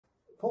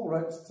Paul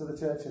wrote to the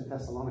church in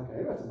Thessalonica.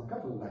 He wrote them a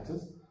couple of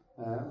letters.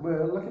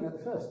 We're looking at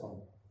the first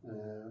one,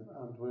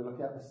 and we're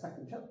looking at the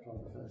second chapter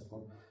of the first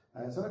one.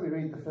 So let me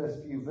read the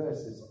first few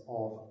verses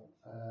of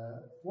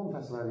 1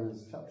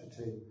 Thessalonians chapter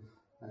 2.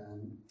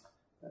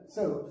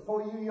 So,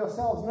 for you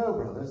yourselves know,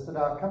 brothers, that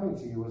our coming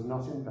to you was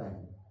not in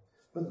vain.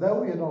 But though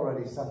we had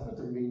already suffered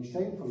and been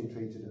shamefully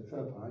treated at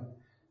Philippi,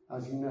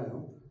 as you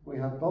know, we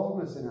have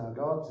boldness in our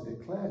God to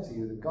declare to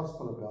you the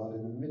gospel of God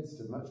in the midst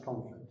of much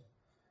conflict.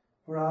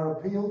 For our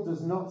appeal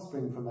does not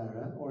spring from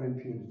error or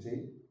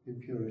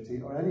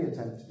impurity or any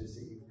attempt to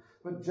deceive,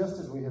 but just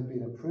as we have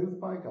been approved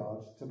by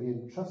God to be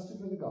entrusted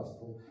with the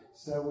gospel,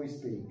 so we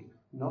speak,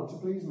 not to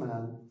please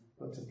man,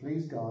 but to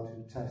please God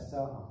who tests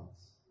our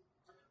hearts.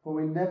 For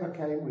we never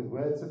came with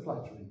words of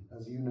flattery,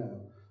 as you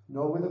know,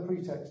 nor with a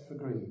pretext for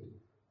greed.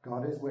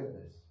 God is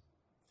witness.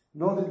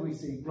 Nor did we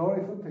seek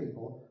glory from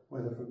people,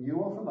 whether from you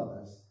or from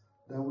others,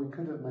 though we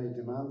could have made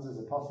demands as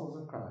apostles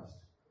of Christ.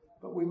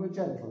 But we were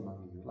gentle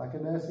among you, like a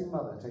nursing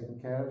mother taking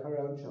care of her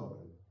own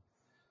children.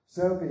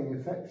 So, being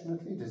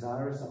affectionately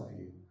desirous of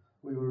you,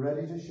 we were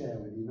ready to share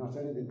with you not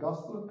only the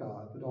gospel of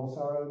God, but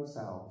also our own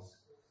selves,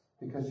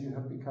 because you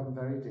have become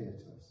very dear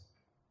to us.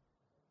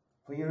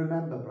 For you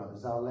remember,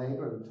 brothers, our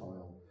labour and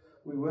toil.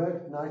 We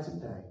worked night and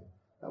day,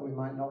 that we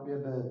might not be a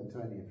burden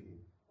to any of you,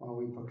 while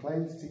we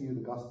proclaimed to you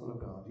the gospel of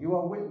God. You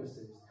are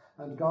witnesses,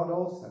 and God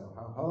also,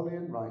 how holy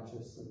and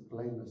righteous and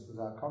blameless was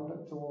our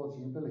conduct towards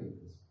you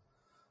believers.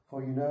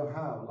 For you know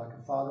how, like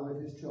a father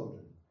with his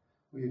children,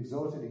 we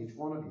exhorted each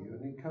one of you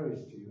and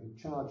encouraged you and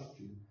charged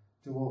you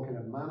to walk in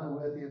a manner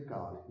worthy of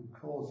God, who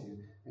calls you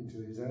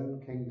into his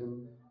own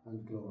kingdom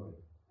and glory.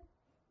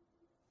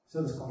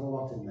 So there's quite a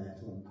lot in there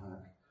to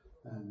unpack,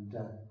 and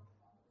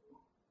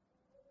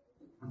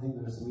I think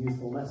there are some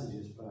useful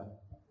messages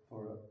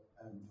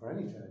for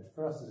any church,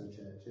 for us as a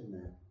church, in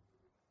there.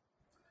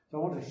 So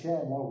I want to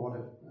share more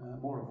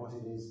of what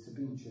it is to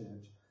be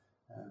church,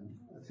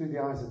 through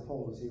the eyes of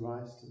Paul as he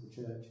writes to the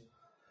church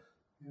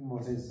in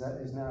what is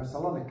now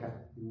Salonika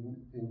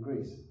in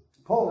Greece.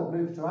 Paul had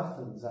moved to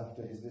Athens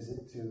after his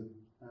visit to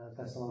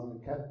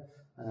Thessalonica,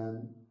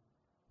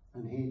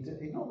 and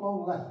he'd not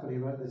long left when he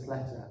wrote this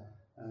letter,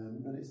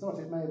 and it's thought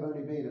it may have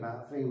only been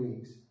about 3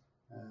 weeks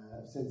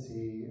since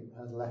he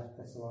had left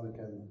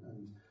Thessalonica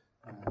and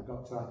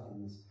got to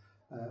Athens.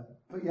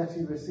 But yet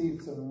he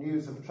received some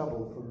news of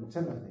trouble from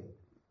Timothy.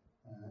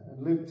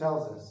 And Luke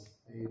tells us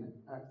in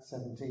Acts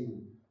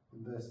 17,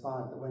 in verse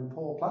 5, that when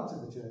Paul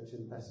planted the church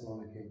in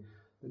Thessaloniki,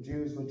 the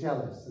Jews were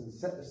jealous and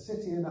set the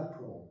city in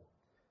uproar.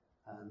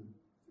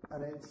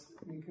 And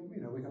we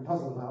can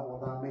puzzle about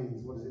what that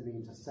means. What does it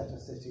mean to set a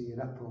city in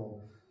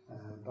uproar?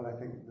 But I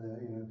think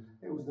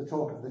it was the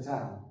talk of the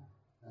town.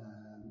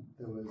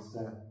 There was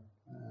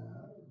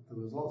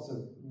lots of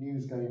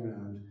news going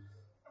around.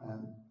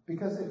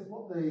 Because if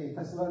what the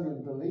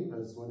Thessalonian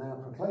believers were now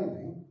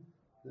proclaiming,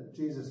 that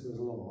Jesus was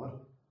Lord,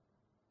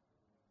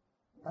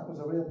 that was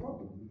a real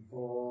problem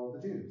for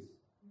the Jews.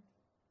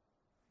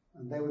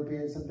 And they would be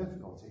in some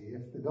difficulty.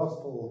 If the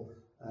gospel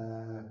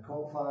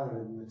caught fire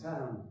in the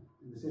town,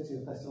 in the city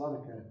of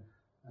Thessalonica,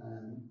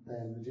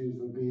 then the Jews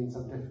would be in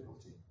some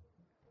difficulty.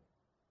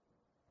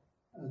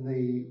 And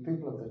the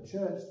people of the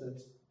church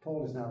that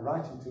Paul is now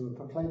writing to are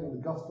proclaiming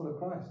the gospel of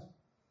Christ.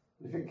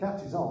 But if it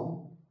catches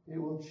on, it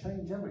will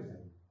change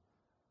everything.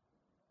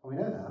 And we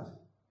know that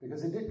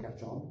because it did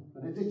catch on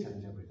and it did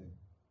change everything.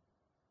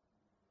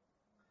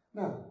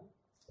 Now,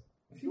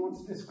 if you want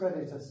to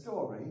discredit a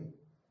story,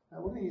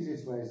 one of the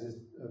easiest ways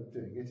of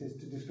doing it is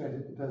to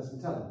discredit the person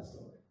telling the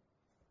story.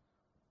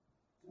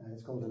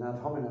 It's called an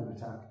ad hominem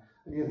attack,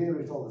 and you'll hear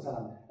it all the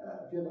time.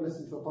 If you ever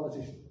listen to a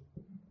politician,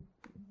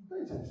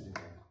 they tend to do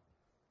that.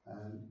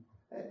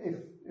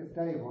 If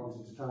Dave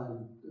wanted to try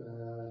and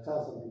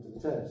tell something to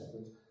the church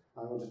that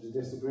I wanted to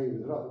disagree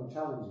with, rather than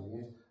challenging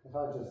it, if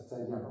I just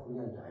say, no, we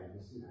know Dave,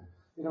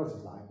 you know what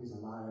he's like, he's a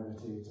liar, a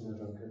cheat, and a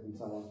drunkard, and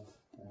so on.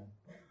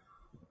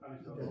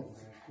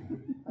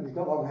 And he's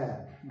got long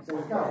hair. So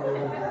you can't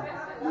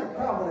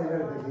believe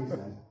anything he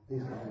says.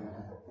 He's got long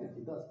hair.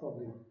 That's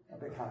probably a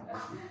bit kind.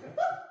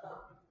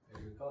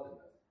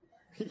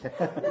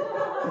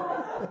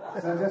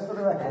 So just for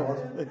the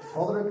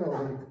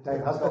recording,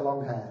 Dave has got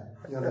long hair.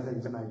 The other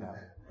things are made up.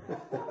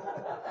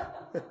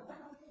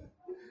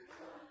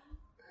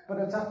 But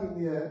attacking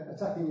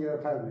your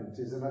opponent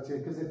is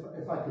because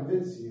if I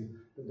convince you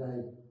that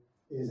Dave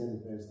is any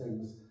of those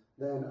things,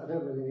 then I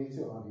don't really need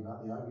to argue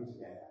about the argument.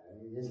 Yeah,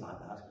 he is like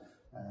that.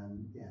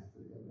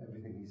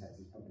 Everything he says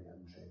is probably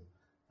untrue.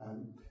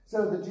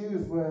 So the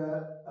Jews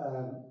were,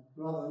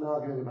 rather than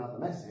arguing about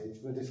the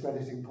message, were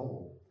discrediting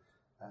Paul.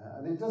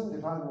 And it doesn't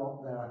define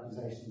what their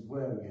accusations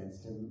were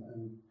against him,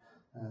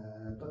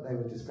 but they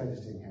were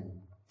discrediting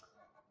him.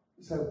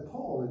 So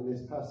Paul, in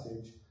this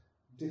passage,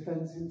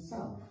 defends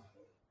himself.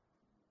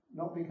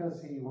 Not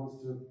because he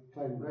wants to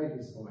claim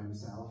greatness for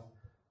himself,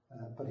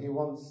 but he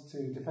wants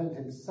to defend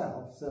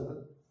himself so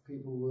that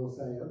people will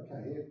say,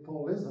 okay, if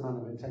Paul is the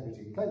man of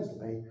integrity he claims to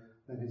be,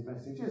 then his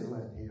message is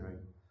worth hearing.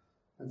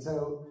 And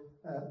so,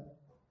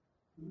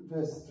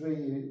 verse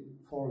 3,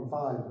 4 and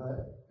 5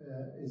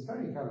 is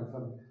very kind of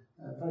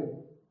very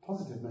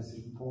positive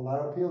message from Paul.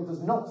 Our appeal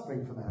does not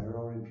spring from error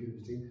or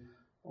impurity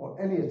or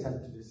any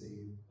attempt to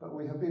deceive, but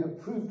we have been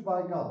approved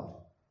by God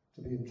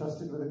to be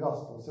entrusted with the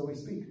gospel. So we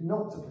speak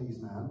not to please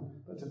man,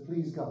 but to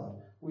please God.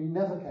 We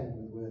never came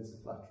with words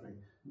of flattery,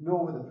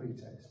 nor with a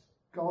pretext.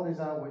 God is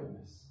our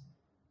witness.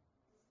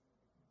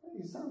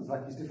 He sounds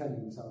like he's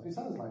defending himself. He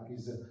sounds like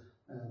he's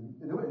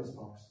in the witness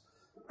box.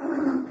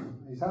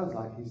 He sounds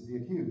like he's the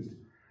accused.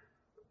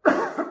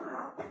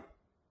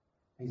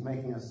 He's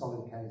making a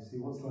solid case. He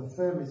wants to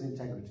affirm his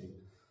integrity.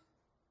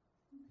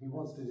 He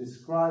wants to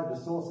describe the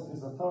source of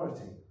his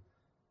authority.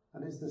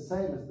 And it's the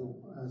same as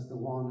the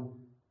one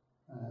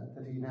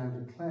that he now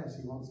declares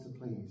he wants to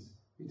please.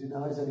 He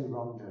denies any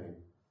wrongdoing.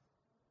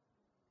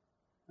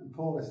 And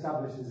Paul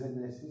establishes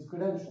in this his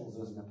credentials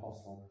as an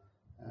apostle,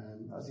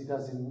 as he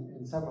does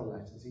in several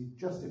letters. He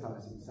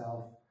justifies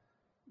himself,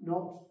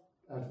 not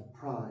out of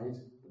pride,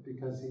 but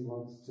because he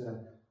wants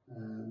to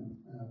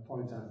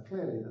point out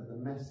clearly that the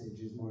message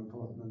is more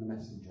important than the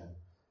messenger.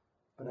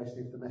 But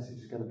actually, if the message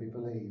is going to be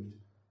believed,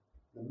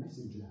 the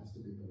messenger has to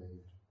be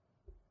believed.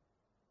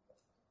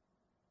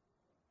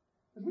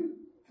 As we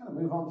kind of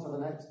move on to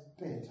the next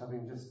bit,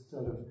 having just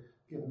sort of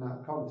given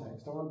that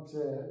context, I want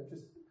to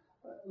just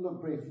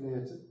look briefly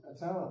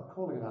at our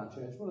calling of our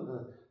church. What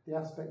are the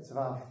aspects of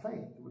our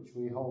faith which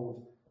we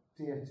hold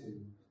dear to?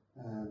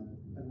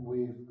 And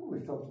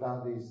we've talked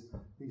about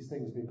these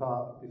things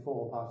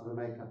before, part of the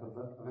makeup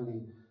of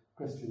any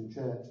Christian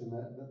church, and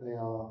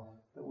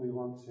that we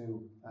want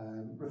to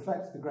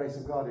reflect the grace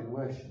of God in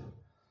worship.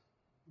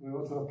 We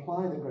want to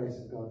apply the grace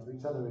of God to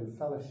each other in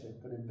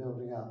fellowship and in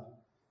building up.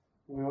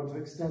 We want to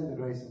extend the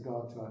grace of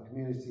God to our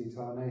community,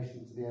 to our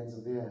nation, to the ends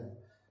of the earth,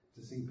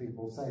 to see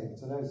people saved.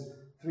 So those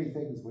three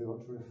things: we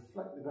want to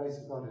reflect the grace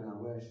of God in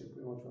our worship,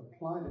 we want to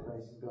apply the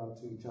grace of God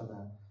to each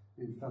other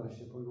in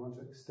fellowship, and we want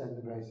to extend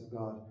the grace of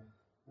God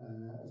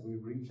as we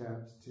reach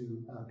out to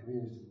our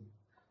community.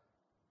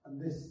 And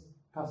this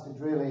passage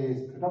really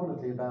is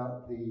predominantly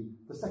about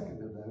the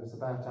second of those,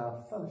 about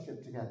our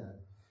fellowship together.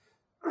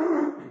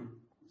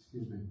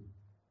 Excuse me.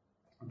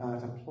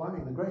 About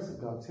applying the grace of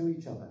God to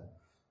each other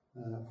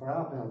for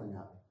our building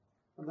up.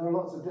 And there are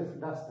lots of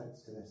different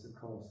aspects to this, of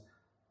course.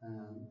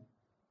 And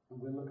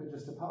we'll look at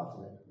just a part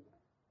of it.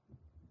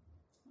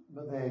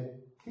 But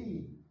the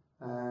key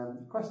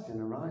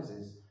question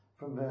arises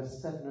from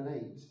verse 7 and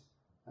 8.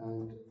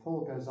 And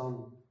Paul goes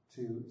on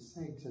to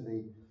say to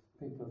the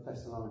people of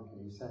Thessalonica,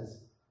 he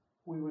says,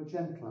 "We were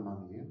gentle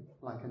among you,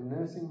 like a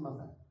nursing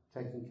mother,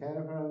 taking care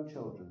of her own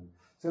children.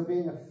 So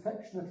being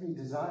affectionately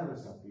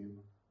desirous of you,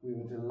 we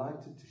were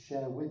delighted to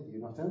share with you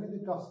not only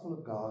the gospel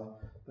of God,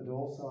 but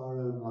also our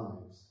own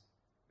lives,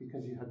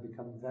 because you had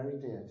become very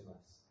dear to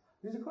us."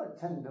 These are quite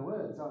tender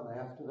words, aren't they?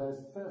 After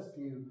those first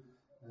few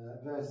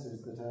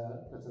verses that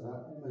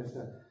are almost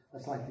a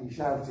slightly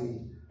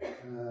shouty,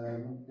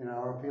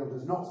 our appeal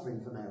does not spring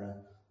from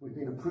error. We've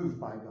been approved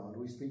by God.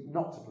 We speak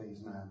not to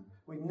please man.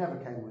 We never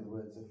came with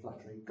words of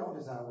flattery. God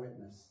is our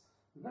witness.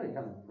 A very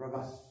kind of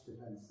robust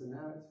defence, and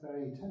now it's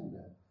very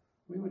tender.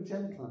 We were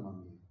gentle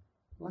among you,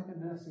 like a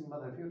nursing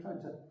mother. If you're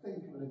trying to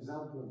think of an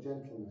example of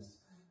gentleness,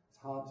 it's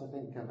hard to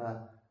think of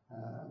a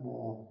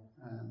more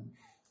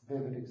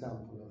vivid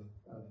example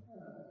of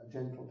a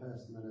gentle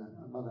person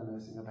than a mother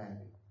nursing a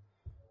baby.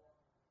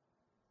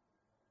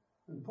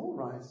 And Paul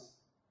writes,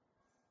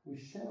 we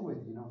share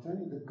with you not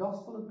only the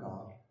gospel of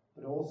God,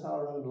 but also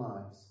our own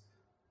lives.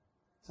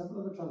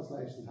 Several other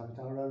translations have it,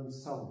 our own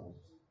souls.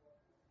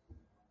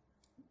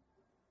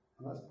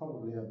 And that's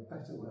probably a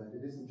better word.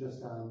 It isn't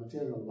just our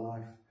material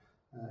life.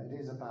 It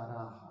is about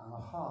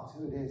our heart,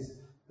 who it is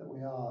that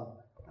we are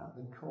at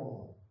the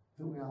core,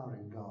 who we are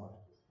in God.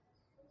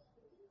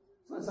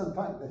 So let's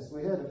unpack this.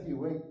 We heard a few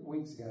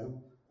weeks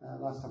ago,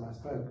 last time I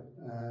spoke,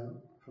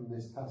 from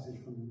this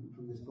passage,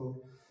 from this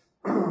book,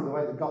 the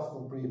way the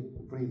gospel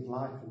breathed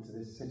life into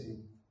this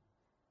city.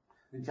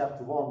 In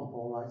chapter 1,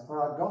 Paul writes,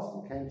 "For our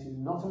gospel came to you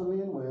not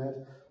only in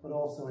word, but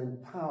also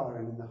in power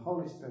and in the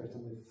Holy Spirit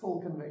and with full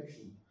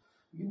conviction.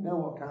 You know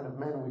what kind of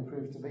men we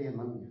proved to be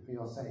among you for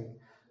your sake,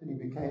 and you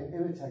became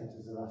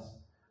imitators of us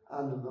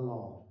and of the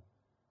Lord."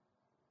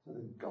 So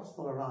the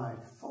gospel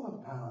arrived full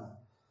of power,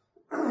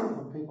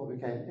 and people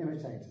became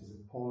imitators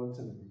of Paul and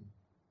Timothy,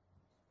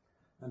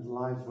 and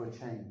lives were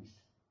changed.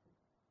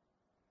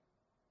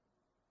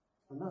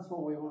 And that's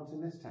what we want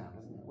in this town,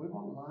 isn't it? We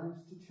want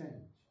lives to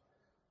change.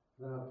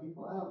 There are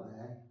people out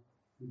there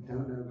who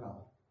don't know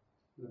God.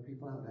 There are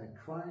people out there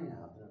crying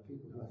out. There are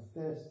people who are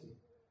thirsty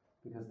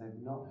because they've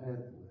not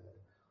heard the word.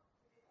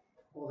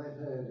 Or they've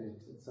heard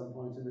it at some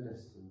point in the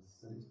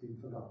distance and it's been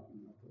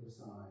forgotten or put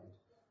aside.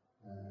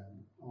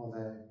 Or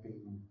they've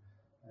been,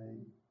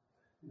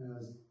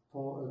 as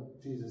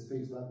Jesus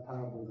speaks about the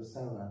parable of the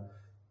sower,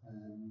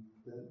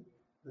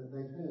 that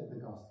they've heard the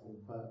gospel,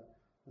 but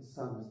the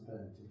sun has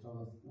burnt it,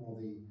 or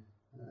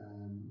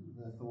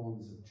the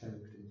thorns have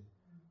choked it,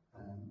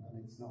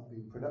 and it's not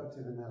been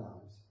productive in their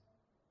lives.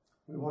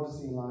 We want to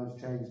see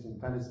lives changed in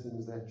Penistone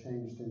as they're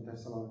changed in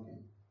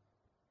Thessaloniki.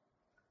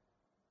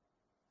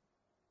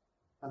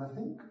 And I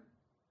think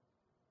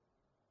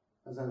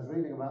as I was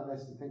reading about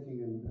this and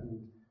thinking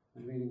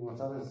and reading what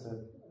others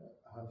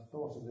have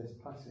thought of this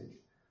passage,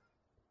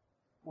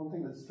 one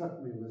thing that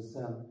struck me was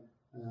there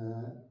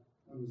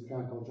was a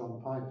guy called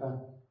John Piper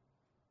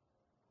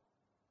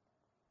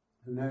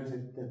who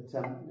noted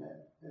that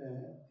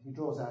he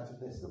draws out of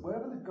this that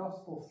wherever the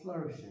gospel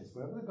flourishes,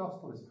 wherever the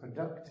gospel is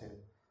productive,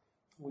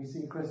 we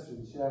see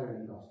Christians sharing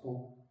the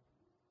gospel,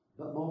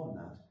 but more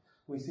than that,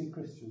 we see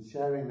Christians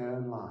sharing their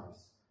own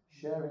lives,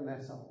 sharing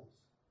their souls.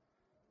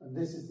 And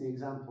this is the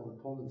example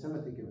that Paul and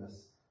Timothy give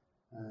us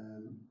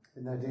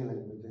in their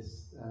dealing with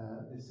this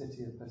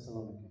city of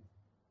Thessaloniki.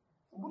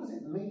 And what does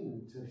it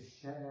mean to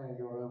share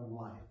your own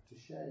life, to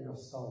share your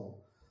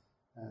soul?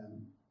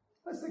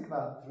 Let's think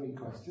about three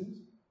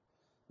questions.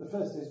 The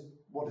first is,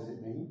 what does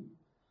it mean?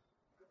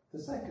 The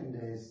second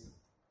is,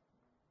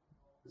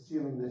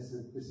 assuming this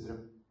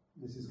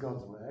is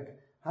God's work,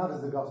 how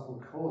does the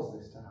gospel cause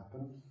this to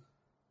happen?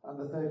 And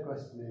the third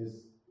question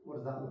is, what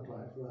does that look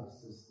like for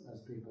us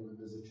as people and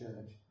as a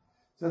church?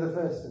 So the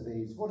first of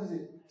these, what is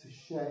it to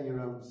share your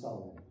own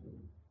soul?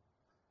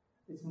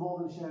 It's more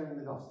than sharing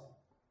the gospel.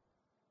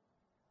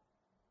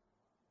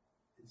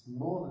 It's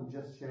more than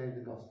just sharing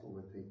the gospel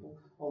with people,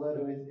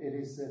 although it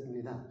is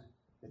certainly that.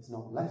 It's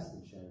not less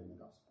than sharing the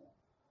gospel.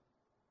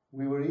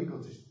 We were eager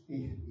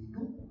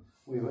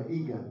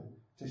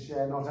to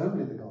share not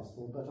only the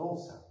gospel, but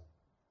also.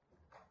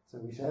 So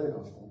we share the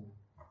gospel,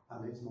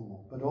 and it's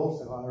more, but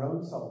also our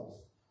own souls.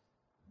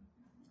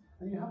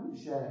 And you haven't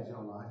shared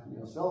your life and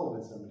your soul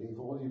with somebody if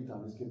all you've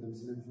done is give them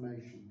some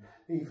information,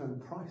 even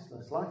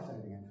priceless,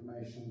 life-saving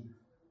information,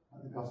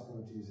 like the gospel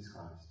of Jesus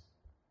Christ.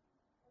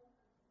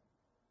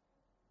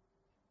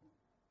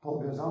 Paul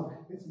goes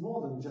on, it's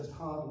more than just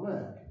hard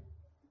work.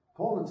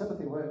 Paul and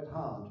Timothy worked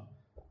hard.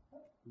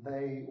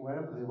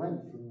 Wherever they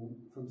went,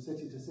 from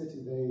city to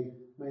city, they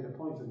made a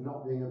point of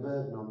not being a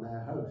burden on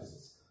their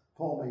hosts.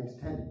 Paul made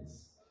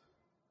tents,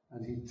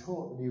 and he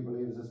taught the new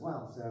believers as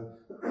well. So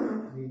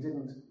he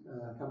didn't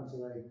come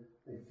to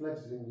a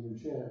fledgling new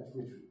church,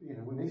 which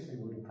initially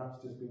would have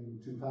perhaps just been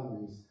two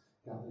families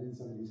gathered in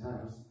somebody's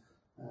house.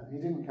 He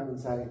didn't come and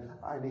say,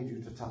 I need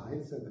you to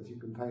tithe so that you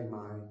can pay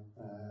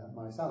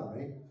my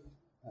salary.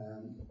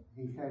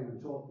 He came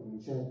and taught them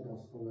and shared the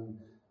gospel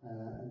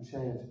and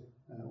shared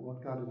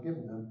what God had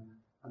given them.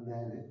 And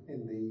then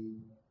in the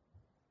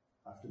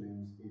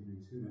afternoons,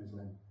 evenings, who knows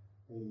when,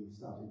 he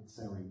started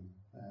sewing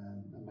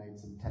and made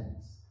some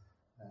tents.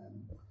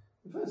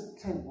 The first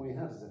tent we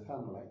had as a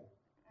family,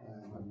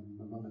 when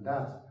my mum and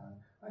dad had,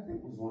 I think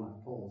was one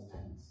of Paul's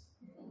tents.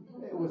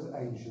 It was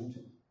ancient,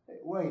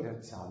 it weighed a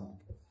ton,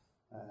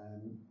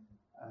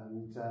 and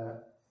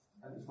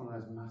it's one of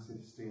those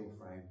massive steel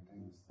frame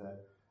things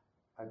that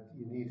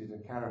you needed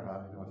a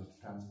caravan in order to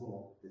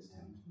transport this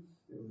tent.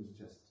 It was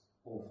just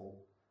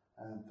awful.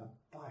 And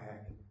by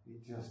heck,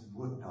 it just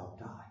would not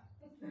die.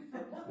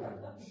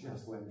 It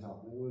just went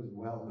on. It was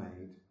well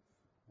made.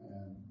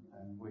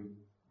 And we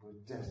were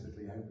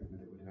desperately hoping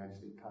that it would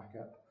eventually pack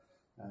up.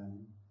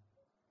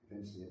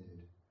 Eventually it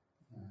did.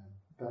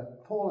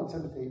 But Paul and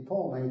Timothy,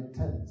 Paul made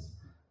tents.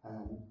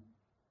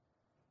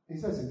 He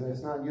says in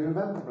verse 9, you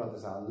remember,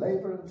 brothers, our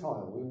labour and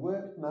toil. We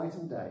worked night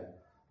and day,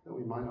 that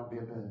we might not be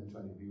a burden to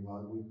any of you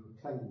while we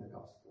proclaim the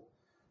gospel.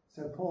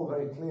 So Paul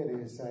very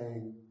clearly is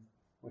saying,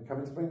 we're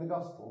coming to bring the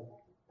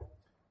gospel.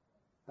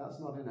 That's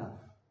not enough.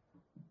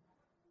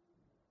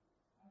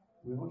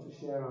 We want to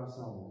share our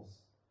souls.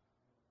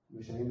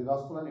 We're sharing the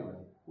gospel anyway.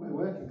 We're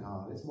working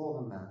hard. It's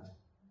more than that.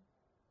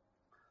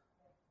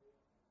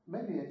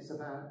 Maybe it's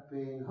about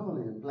being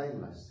holy and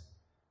blameless.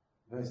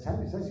 Verse 10,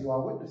 it says, you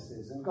are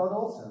witnesses, and God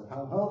also,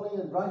 how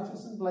holy and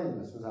righteous and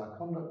blameless was our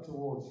conduct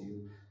towards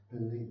you,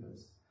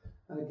 believers.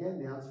 And again,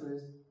 the answer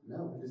is,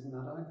 no, it isn't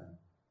that either.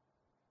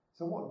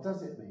 So what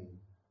does it mean?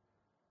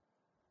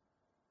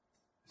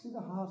 See,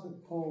 the heart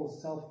of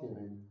Paul's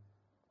self-giving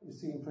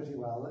is seen pretty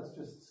well. Let's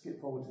just skip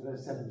forward to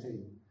verse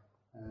 17.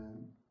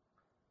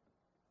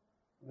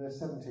 Verse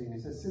 17,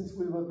 it says, since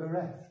we were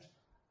bereft,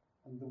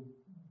 and the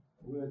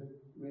word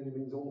really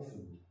means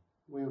orphaned,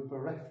 we were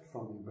bereft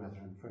from you,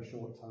 brethren, for a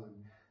short time,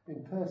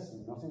 in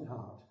person, not in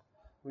heart.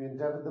 We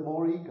endeavoured the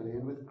more eagerly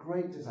and with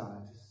great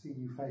desire to see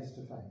you face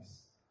to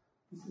face.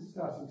 This is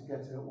starting to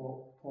get at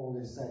what Paul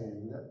is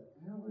saying, that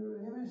we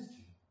really missed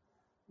you.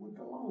 We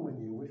belong with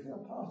you. We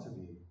feel part of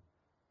you.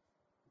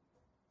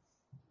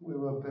 We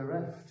were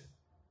bereft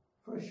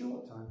for a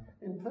short time,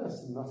 in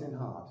person, not in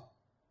heart.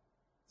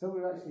 So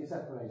we were actually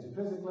separated.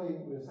 Physically,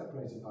 we were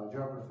separated by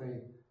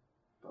geography,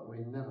 but we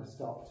never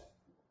stopped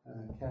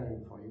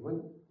caring for you.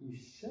 When you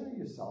share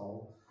your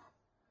soul,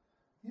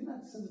 you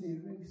let somebody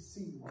really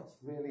see what's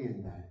really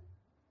in there.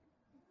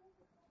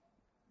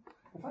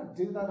 If I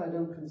do that, I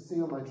don't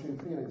conceal my true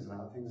feelings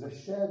about things. A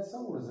shared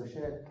soul is a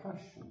shared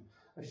passion,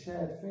 a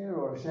shared fear,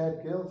 or a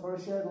shared guilt, or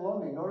a shared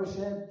longing, or a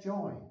shared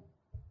joy.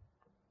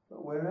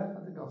 But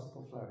wherever the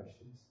gospel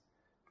flourishes,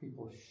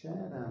 people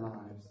share their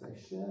lives, they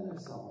share their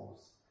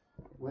souls,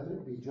 whether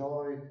it be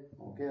joy,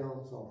 or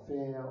guilt, or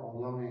fear, or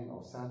longing,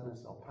 or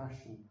sadness, or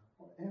passion,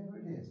 whatever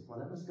it is,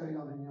 whatever's going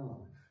on in your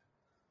life.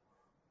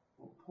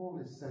 What Paul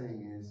is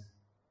saying is,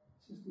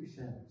 just we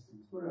share those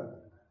things. We're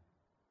open about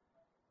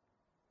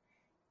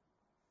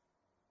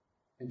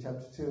it. In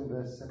chapter 2,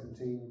 verse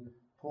 17,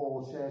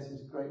 Paul shares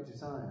his great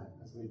desire,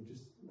 as we've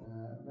just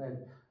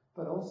read,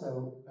 but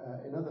also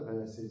in other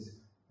verses.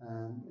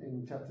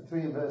 In chapter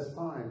 3 and verse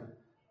 5,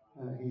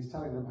 he's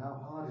telling them how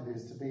hard it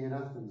is to be in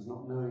Athens,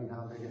 not knowing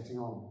how they're getting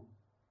on.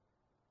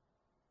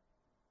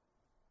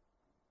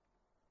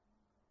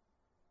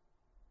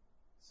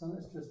 So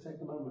let's just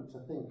take a moment to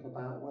think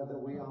about whether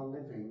we are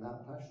living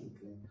that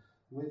passionately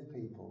with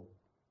people.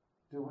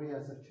 Do we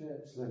as a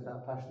church live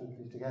that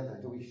passionately together?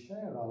 Do we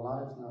share our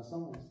lives and our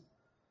songs?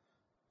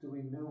 Do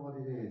we know what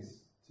it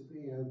is to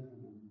be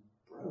open and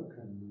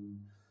broken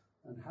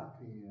and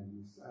happy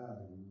and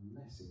sad and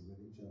messy with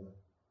each other?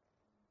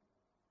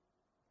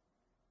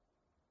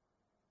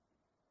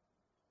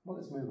 Well,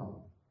 let's move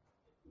on.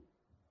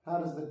 How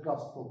does the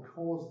gospel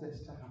cause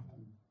this to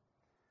happen?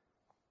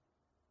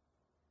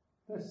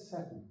 Verse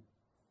 7.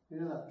 You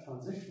know that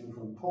transition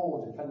from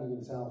Paul defending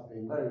himself,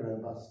 being very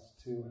robust,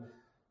 to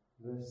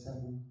verse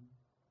 7.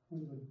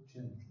 We were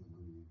gentle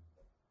among you,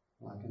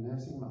 like a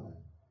nursing mother,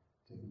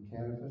 taking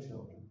care of her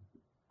children.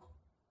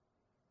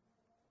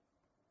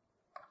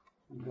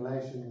 In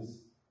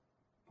Galatians,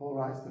 Paul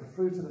writes, the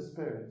fruit of the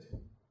Spirit.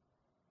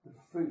 The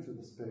fruit of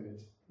the Spirit.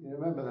 You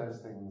remember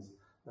those things.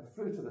 The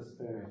fruit of the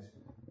Spirit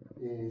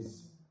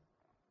is,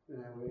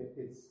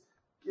 it's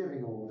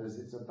giving orders,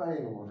 it's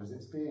obeying orders,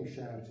 it's being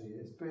shouty,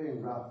 it's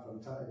being rough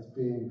and tight, it's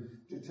being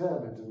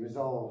determined and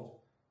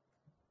resolved.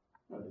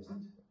 No, it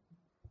isn't.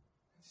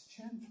 It's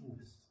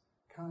gentleness,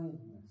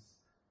 kindness,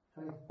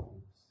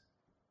 faithfulness.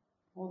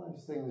 All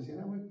those things,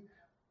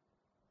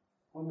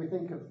 when we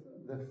think of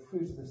the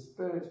fruit of the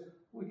Spirit,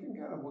 we can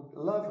go,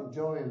 love and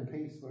joy and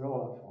peace, we're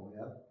all up for,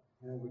 yeah?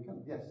 We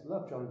can, yes,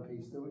 love, joy and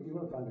peace. You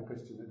won't find a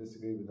Christian that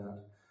disagree with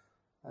that.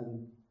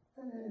 And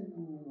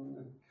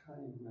then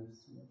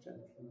kindness and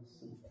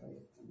gentleness and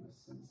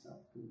faithfulness and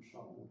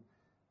self-control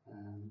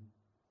and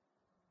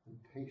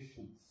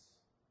patience.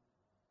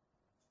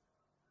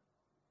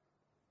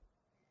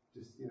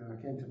 Just,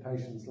 I came to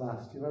patience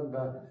last. Do you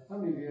remember, how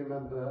many of you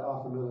remember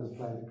Arthur Miller's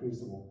play The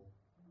Crucible?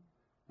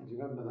 Do you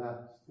remember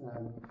that?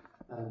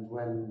 And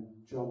when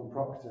John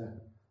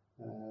Proctor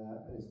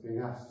is being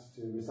asked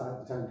to recite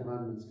the Ten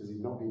Commandments because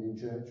he's not been in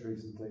church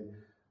recently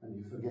and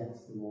he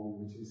forgets the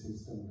one which is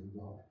his stumbling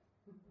block.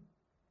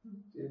 Do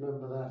you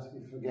remember that?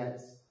 He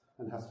forgets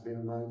and has to be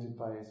reminded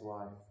by his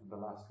wife of the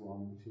last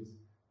one, which is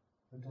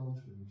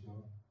adultery,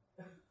 John.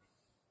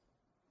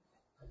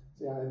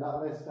 So in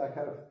that list I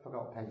kind of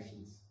forgot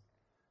patience.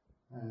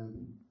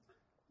 And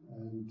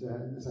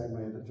in the same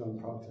way that John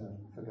Proctor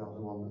forgot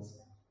the one that's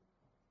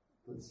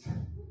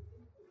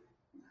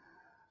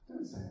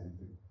don't say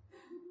anything.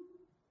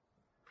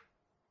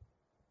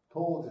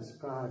 Paul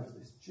describes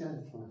this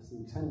gentleness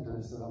and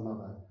tenderness of a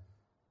mother.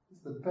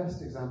 It's the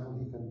best example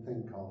he can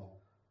think of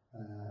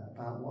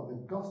about what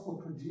the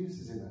gospel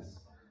produces in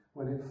us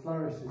when it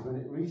flourishes, when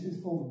it reaches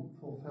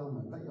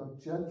fulfillment. Let your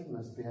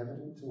gentleness be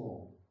evident to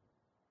all.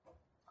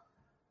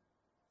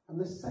 And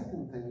the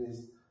second thing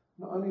is,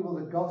 not only will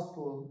the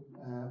gospel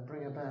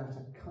bring about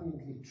a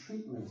kindly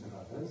treatment of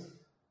others,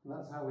 and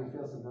that's how we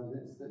feel sometimes,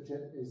 it's that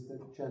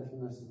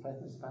gentleness and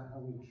faithfulness about how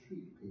we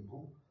treat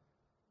people.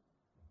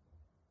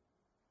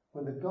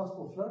 When the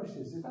gospel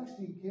flourishes, it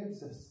actually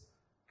gives us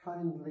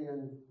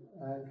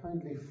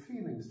kindly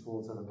feelings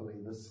towards other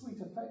believers, sweet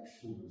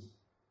affections.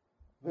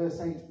 Verse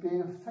 8,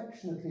 being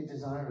affectionately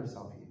desirous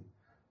of you.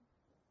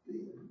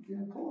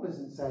 Paul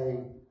isn't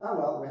saying, oh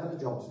well, we had a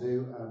job to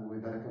do and we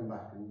better come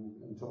back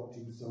and talk to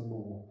you some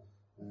more,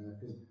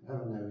 because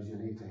heaven knows you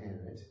need to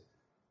hear it.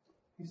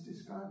 He's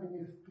describing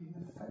if being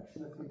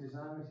affectionately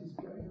desirous. He's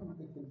going on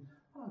thinking,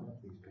 I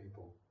love these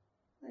people.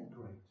 They're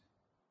great.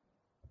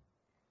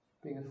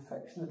 Being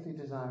affectionately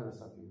desirous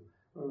of you.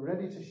 We're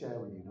ready to share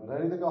with you not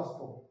only the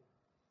gospel,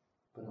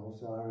 but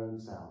also our own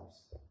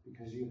selves,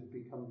 because you have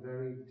become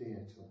very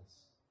dear to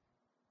us.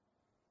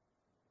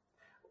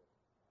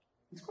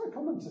 It's quite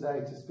common today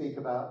to speak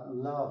about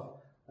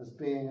love as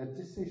being a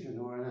decision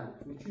or an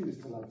act. We choose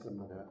to love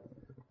somebody.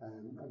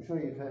 I'm sure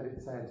you've heard it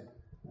said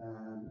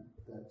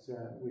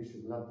that we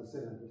should love the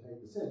sinner but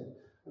hate the sin.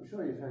 I'm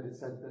sure you've heard it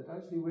said that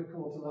actually we're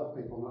called to love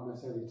people, not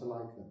necessarily to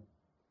like them.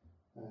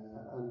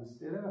 And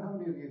how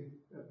many of you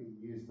have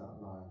used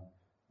that line?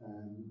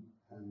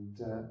 And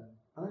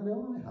I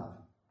know I have.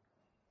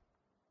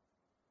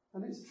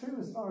 And it's true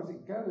as far as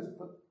it goes,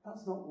 but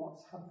that's not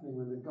what's happening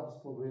when the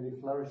gospel really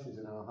flourishes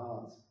in our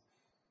hearts.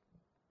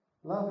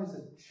 Love is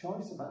a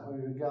choice about how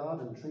we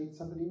regard and treat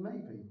somebody,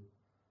 maybe.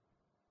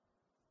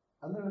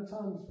 And there are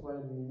times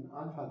when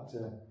I've had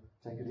to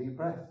take a deep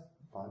breath,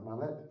 bite my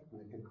lip,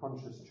 make a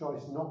conscious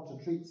choice not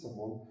to treat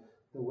someone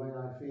the way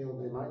I feel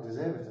they might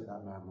deserve it at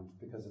that moment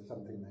because of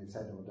something they've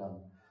said or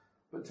done,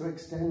 but to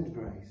extend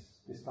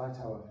grace despite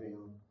how I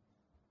feel.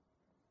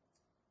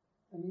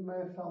 And you may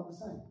have felt the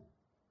same.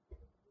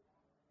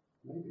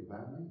 Maybe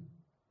about me.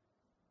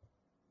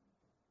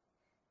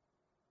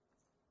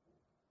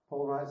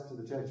 Paul writes to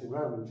the church in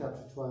Rome in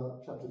chapter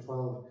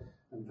 12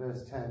 and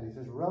verse 10. He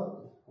says,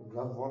 love one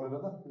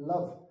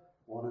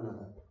one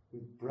another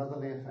with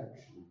brotherly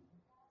affection.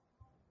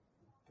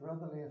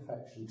 Brotherly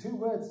affection. Two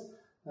words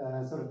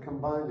sort of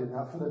combined in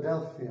that.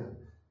 Philadelphia,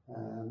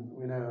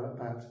 we know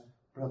about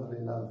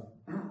brotherly love.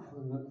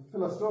 And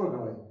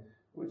Philostorgoi,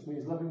 which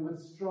means loving with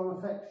strong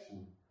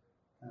affection.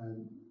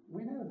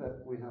 We know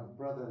that we have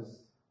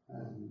brothers,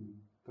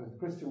 both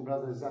Christian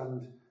brothers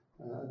and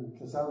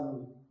to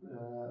some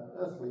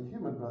earthly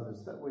human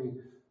brothers that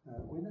we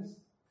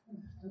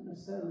don't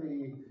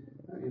necessarily,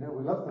 we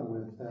love them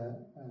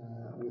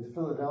with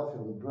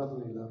Philadelphia, with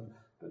brotherly love,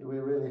 but we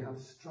really have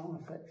strong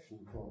affection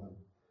for them.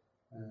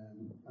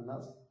 And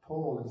that's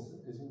Paul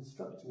is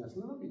instructing us,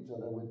 love each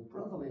other with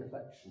brotherly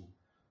affection,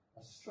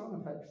 a strong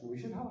affection. We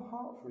should have a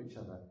heart for each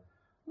other,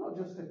 not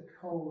just a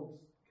cold,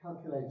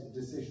 calculated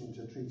decision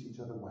to treat each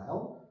other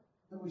well,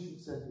 though we should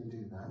certainly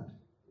do that.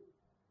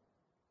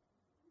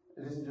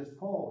 It isn't just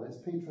Paul,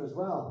 it's Peter as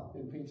well.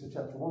 In Peter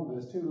chapter 1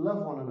 verse 2,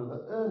 love one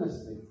another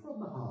earnestly from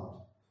the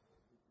heart.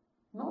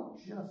 Not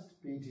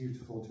just be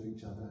dutiful to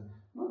each other,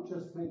 not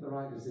just make the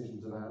right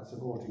decisions about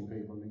supporting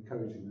people and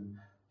encouraging them.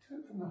 Do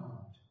it from the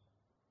heart.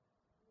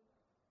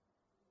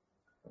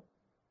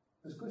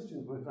 As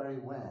Christians, we're very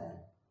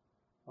aware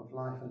of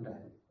life and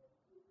death.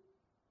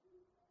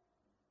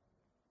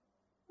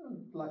 And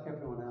like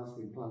everyone else,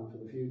 we plan for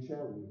the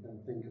future. We kind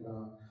of think of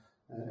our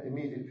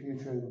immediate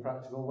future in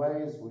practical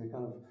ways. We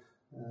kind of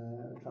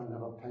try and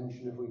have a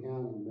pension if we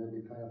can, and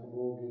maybe pay off a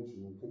mortgage,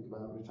 and think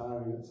about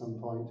retiring at some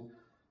point.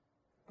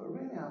 But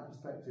really our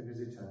perspective is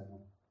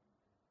eternal.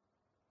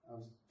 I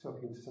was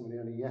talking to somebody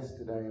only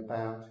yesterday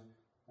about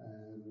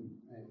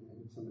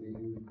somebody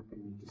who'd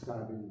been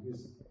describing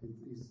his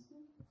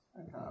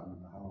I can't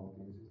remember how old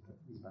he is,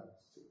 but he's about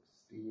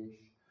 60-ish.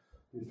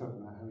 He was talking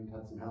about how he'd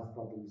had some health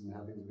problems and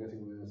how things were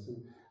getting worse,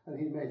 and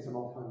he made some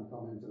offhand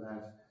comment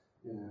about,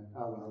 we've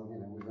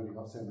only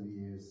got so many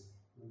years,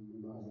 and we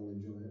might as well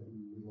enjoy it,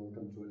 and it'll all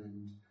come to an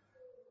end.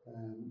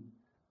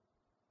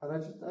 And I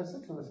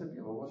said to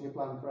him, well, what's your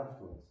plan for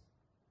afterwards?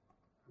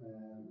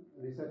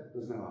 And he said,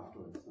 there's no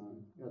afterwards.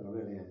 Yeah, there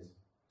really is.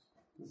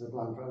 There's a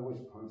plan for at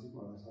which point,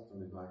 well, I stopped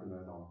on his bike and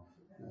rode on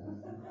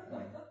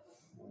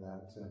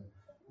without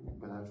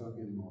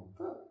talking anymore.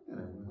 But,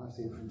 I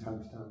see it from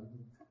time to time.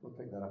 We'll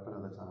pick that up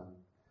another time.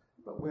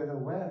 But we're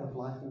aware of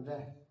life and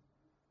death.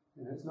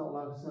 It's not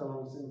so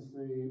long since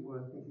we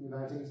were thinking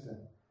about Easter.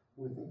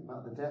 We think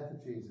about the death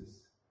of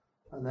Jesus,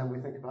 and then we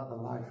think about the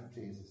life of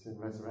Jesus in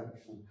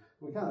resurrection.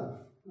 We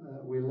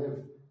we live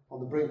on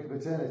the brink of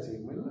eternity,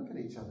 and we look at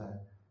each other,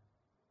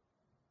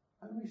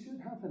 and we should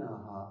have in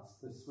our hearts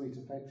the sweet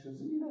affections.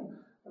 And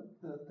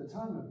at the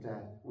time of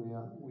death,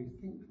 we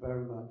think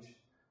very much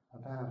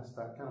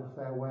about kind of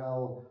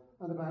farewell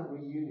and about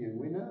reunion.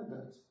 We know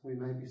that we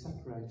may be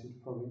separated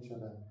from each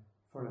other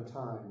for a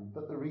time,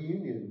 but the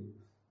reunion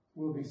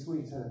will be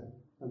sweeter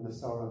than the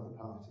sorrow of the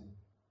parting.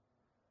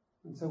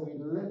 And so we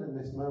live in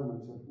this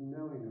moment of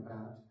knowing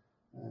about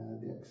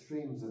the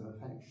extremes of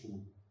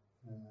affection,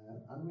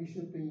 and we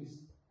should be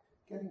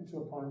getting to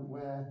a point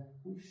where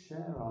we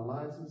share our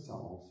lives and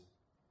souls,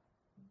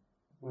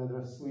 where there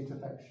are sweet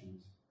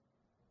affections.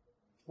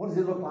 What does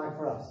it look like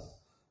for us?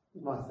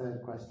 Is my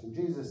third question.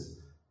 Jesus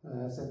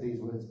said these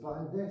words,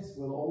 "By this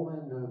will all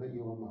men know that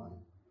you are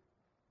mine,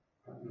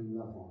 that you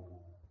love one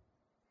another."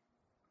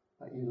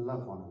 That you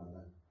love one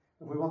another.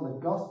 If we want the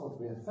gospel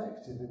to be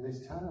effective in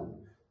this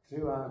town,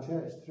 through our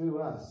church, through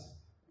us,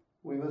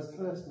 we must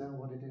first know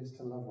what it is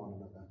to love one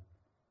another.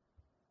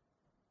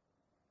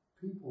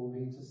 People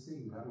need to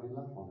see that we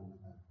love one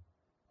another.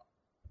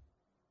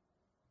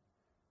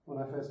 When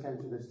I first came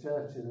to this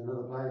church in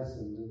another place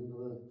and in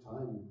another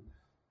time,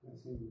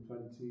 it's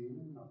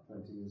been not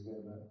 20 years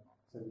ago, but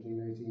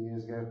 17, 18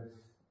 years ago,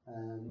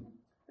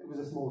 it was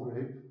a small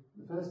group.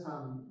 The first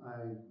time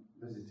I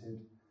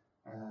visited,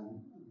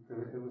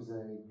 it was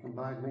a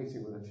combined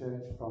meeting with a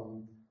church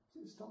from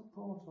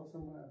Stockport or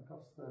somewhere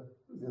across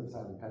the other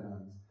side of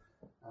Pennines.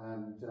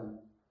 And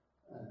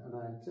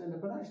I turned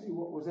up, but actually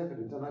what was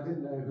evident, and I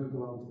didn't know who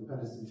belonged to the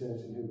Penistone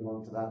Church and who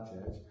belonged to that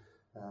church,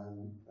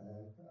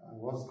 I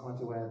was quite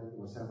aware that there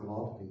were several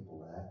odd people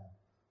there.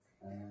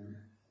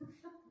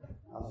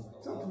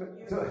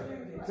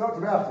 Talk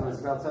to me afterwards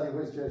and I'll tell you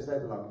which church they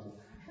belong to.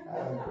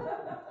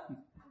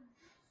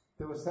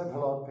 There were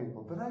several odd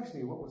people, but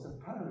actually what was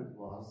apparent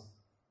was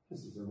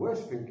this was a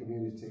worshipping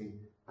community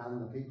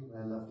and the people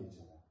there loved each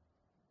other.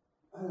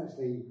 And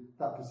actually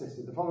that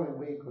persisted. The following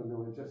week, when there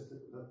were just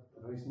a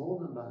very small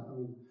number,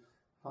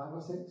 5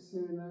 or 6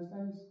 in those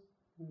days,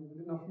 we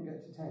didn't often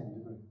get to 10,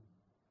 did we?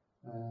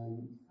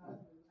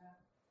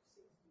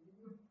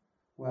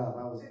 Well,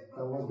 that was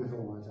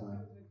before my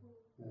time.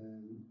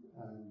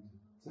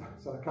 And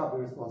so I can't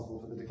be responsible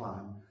for the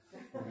decline.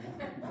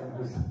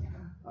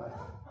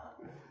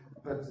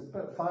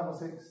 But 5 or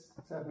 6,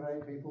 7 or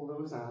 8 people. There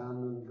was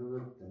Anne, and there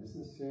were Dennis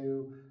and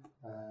Sue,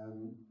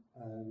 and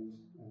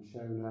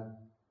Shona,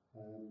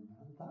 and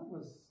that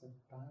was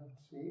about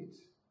it.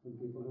 The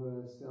people who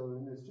are still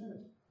in this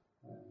church.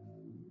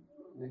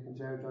 Nick and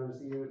Joe joined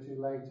us a year or 2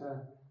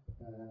 later.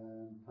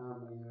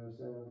 Pam a year or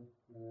so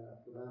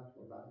after that,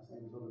 or about the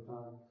same sort of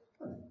time.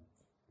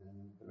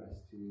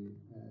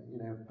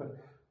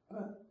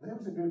 But there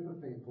was a group of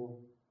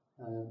people,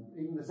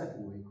 even the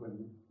second week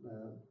when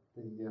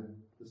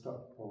the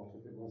Stockport,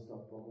 if it was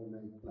Stockport, when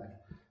they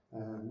left,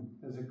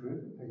 there was a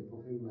group of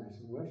people who met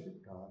and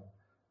worshipped God,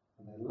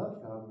 and they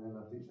loved God and they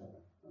loved each other,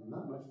 and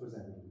that much was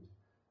evident.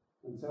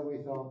 And so we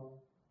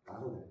thought,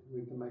 that'll do,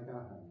 we can make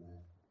our home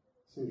there.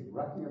 So he was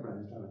racking her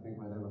brains trying to think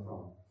where they were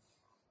from.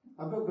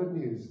 I've got good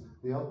news,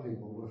 the odd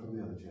people were from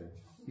the other church,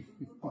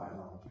 by and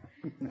large.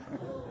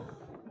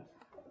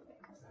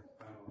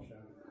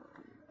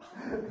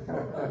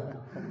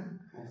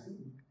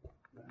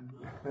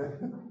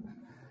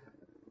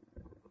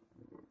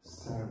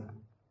 So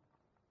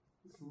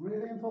it's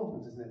really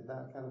important, isn't it,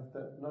 that kind of,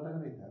 that not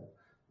only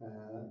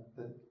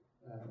that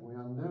we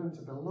are known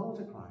to belong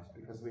to Christ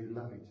because we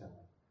love each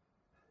other.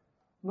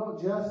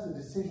 Not just a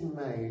decision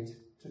made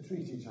to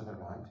treat each other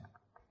right,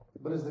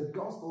 but as the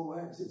gospel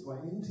works its way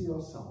into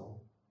your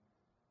soul,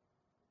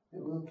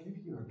 it will give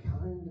you a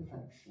kind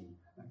affection,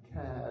 a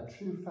care, a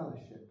true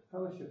fellowship.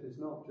 Fellowship is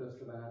not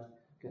just about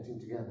getting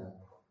together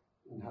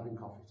and having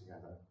coffee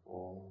together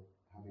or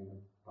having a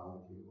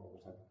barbecue or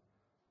whatever.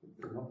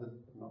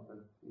 Not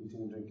that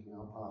eating and drinking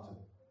are part of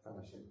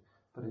fellowship,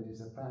 but it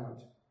is about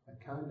a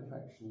kind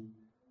affection.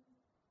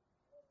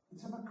 And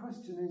so my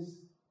question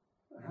is,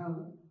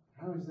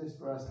 how is this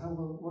for us?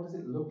 What does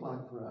it look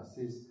like for us?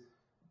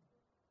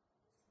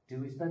 Do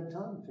we spend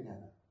time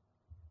together?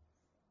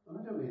 And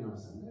I don't mean on a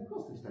Sunday. Of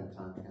course we spend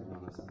time together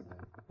on a Sunday.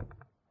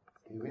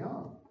 Here we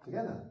are,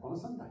 together on a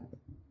Sunday.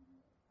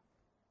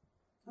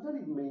 I don't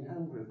even mean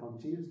hand grip on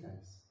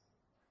Tuesdays.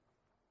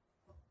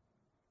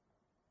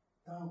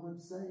 I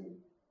would say,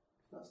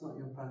 if that's not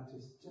your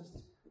practice, just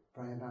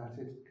pray about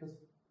it, because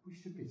we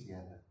should be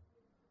together.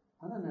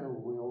 And I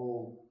know we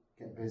all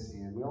get busy,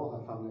 and we all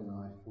have family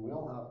life, and we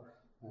all have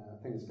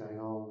things going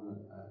on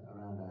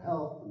around our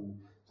health, and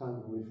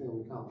times when we feel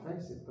we can't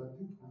face it. But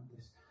think about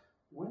this.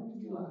 When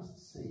did you last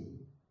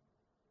see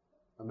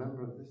a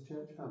member of this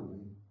church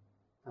family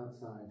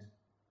outside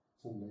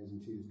Sundays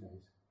and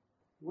Tuesdays?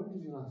 When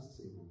did you last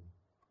see one?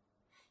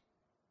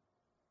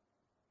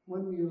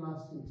 When were you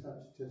last in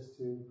touch just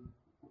to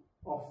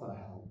offer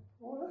help,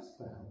 or ask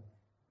for help,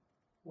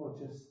 or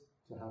just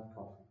to have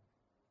coffee?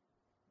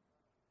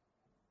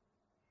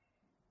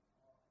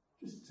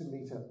 Just to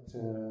meet up,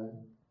 to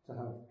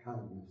have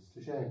kindness,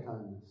 to share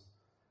kindness,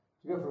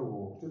 to go for a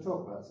walk, to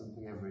talk about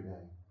something every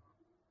day.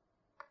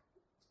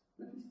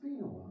 But if it's been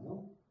a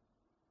while,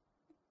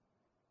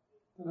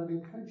 then I'd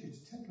encourage you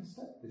to take a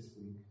step this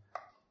week.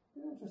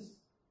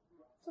 Just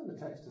send a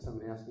text to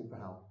somebody asking for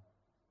help,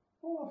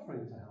 or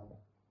offering to help.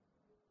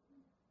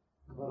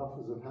 I got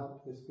offers of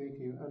help this week,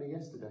 only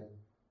yesterday.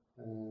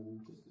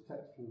 Just a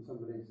text from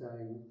somebody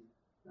saying,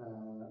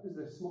 is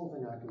there a small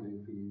thing I can do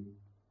for you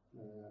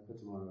for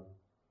tomorrow?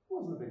 It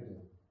wasn't a big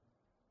deal,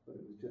 but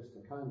it was just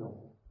a kind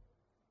offer,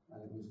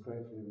 and it was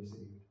gratefully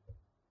received.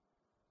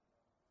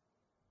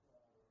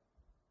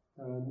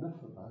 There are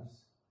enough of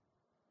us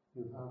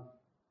who have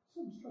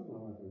some struggle,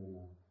 however, in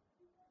life,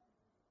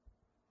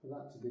 for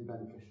that to be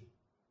beneficial.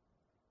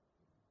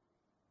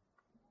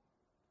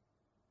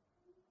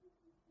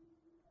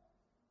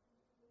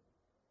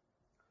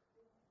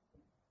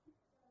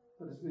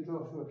 But as we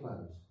draw to a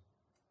close,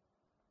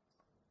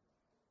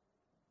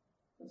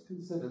 let's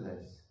consider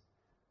this.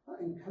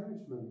 That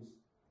encouragement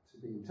to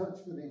be in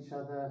touch with each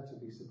other, to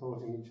be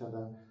supporting each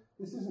other,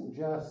 this isn't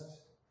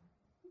just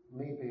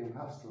me being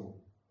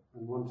pastoral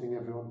and wanting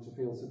everyone to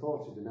feel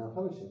supported in our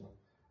fellowship.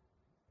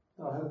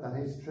 I hope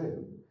that is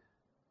true.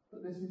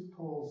 But this is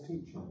Paul's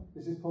teaching.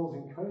 This is Paul's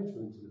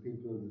encouragement to the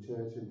people of the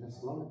church in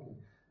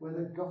Thessaloniki, where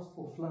the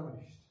gospel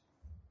flourished.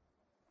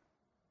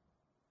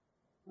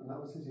 And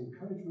that was his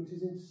encouragement,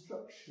 his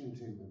instruction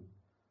to them,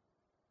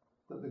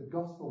 that the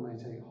gospel may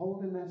take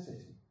hold in their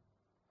city.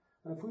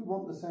 And if we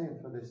want the same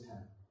for this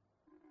town,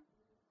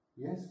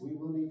 yes, we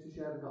will need to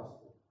share the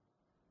gospel.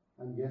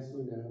 And yes,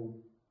 we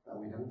know that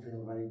we don't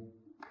feel very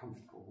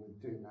comfortable with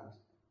doing that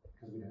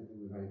because we don't think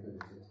we're very good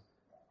at it.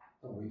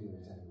 But we do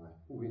it anyway.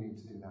 We need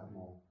to do that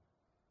more.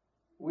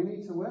 We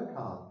need to work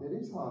hard. It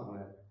is hard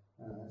work.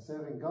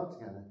 Serving God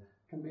together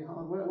can be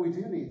hard work. We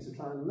do need to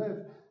try and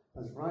live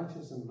as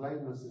righteous and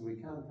blameless as we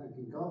can,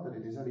 thanking God that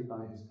it is only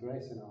by his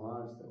grace in our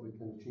lives that we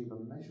can achieve a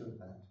measure of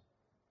that.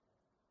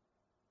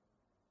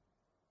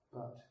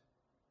 But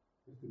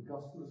if the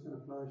gospel is going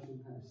to flourish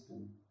in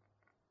Heston,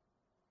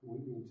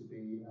 we need to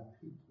be a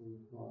people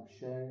who are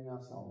sharing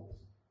our souls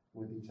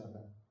with each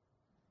other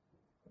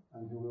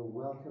and who will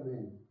welcome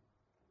in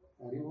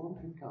anyone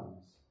who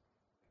comes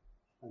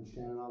and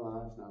share our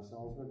lives and our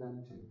souls with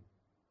them too.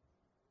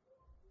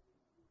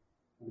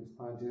 And it's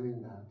by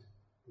doing that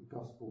the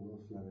gospel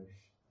will flourish.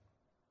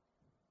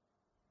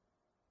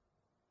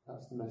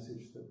 That's the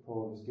message that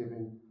Paul is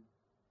giving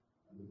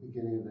at the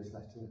beginning of this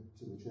letter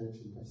to the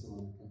church in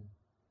Thessalonica.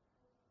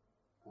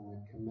 And I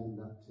commend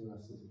that to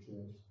us as a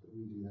church, that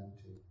we do that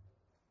too.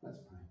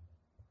 Let's pray.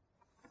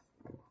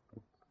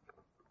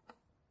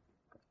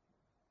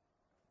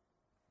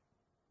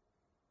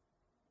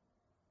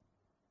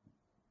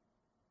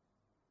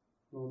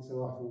 Lord,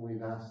 so often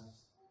we've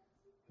asked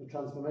for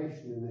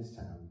transformation in this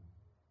town.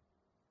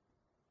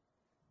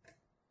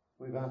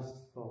 We've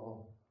asked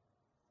for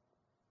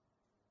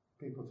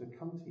people to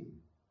come to you.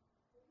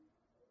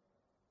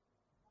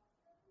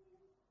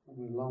 And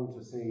we long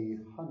to see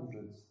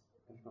hundreds,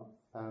 if not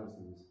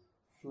thousands,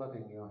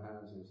 flooding your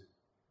houses,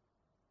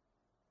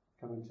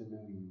 coming to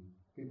know you.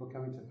 People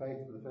coming to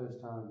faith for the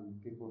first time,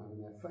 people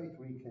having their faith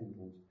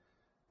rekindled.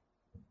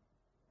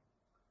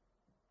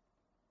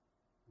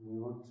 And we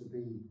want to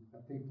be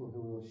a people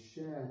who will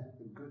share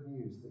the good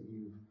news that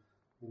you've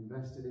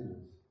invested in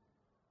us,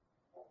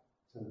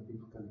 so that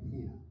people can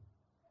hear.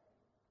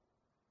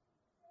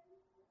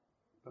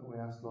 But we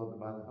ask, Lord, that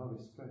by the Holy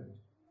Spirit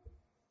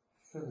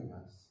filling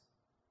us,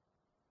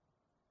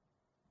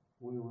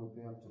 we will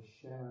be able to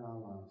share our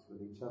lives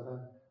with each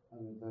other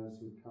and with those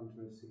who come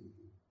to receive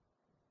you.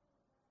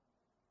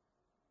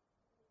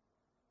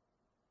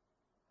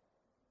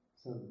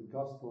 So that the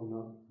gospel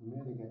not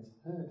merely gets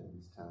heard in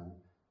this town,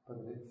 but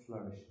that it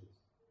flourishes.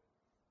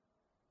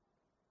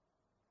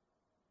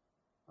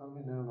 And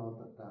we know, Lord,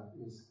 that that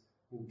is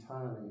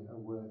entirely a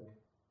work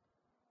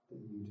that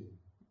you do.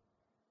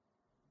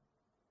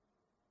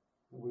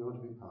 And we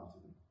want to be part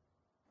of it.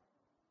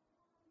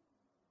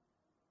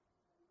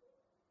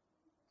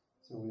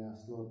 So we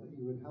ask, Lord, that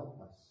you would help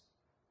us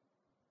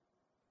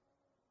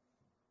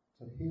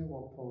to hear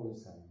what Paul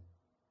is saying,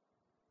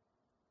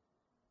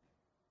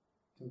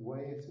 to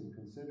weigh it and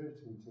consider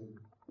it, and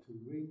to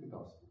read the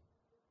gospel,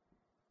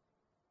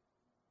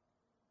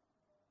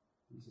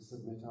 and to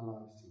submit our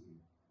lives to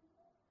you,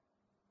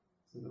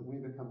 so that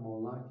we become more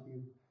like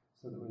you,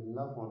 so that we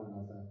love one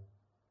another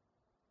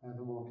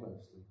ever more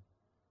closely,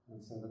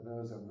 and so that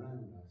those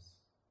around us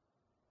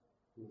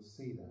will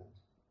see that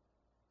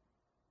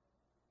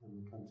and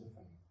will come to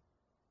faith.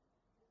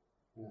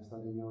 We ask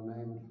that in your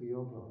name and for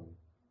your glory.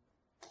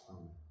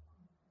 Amen.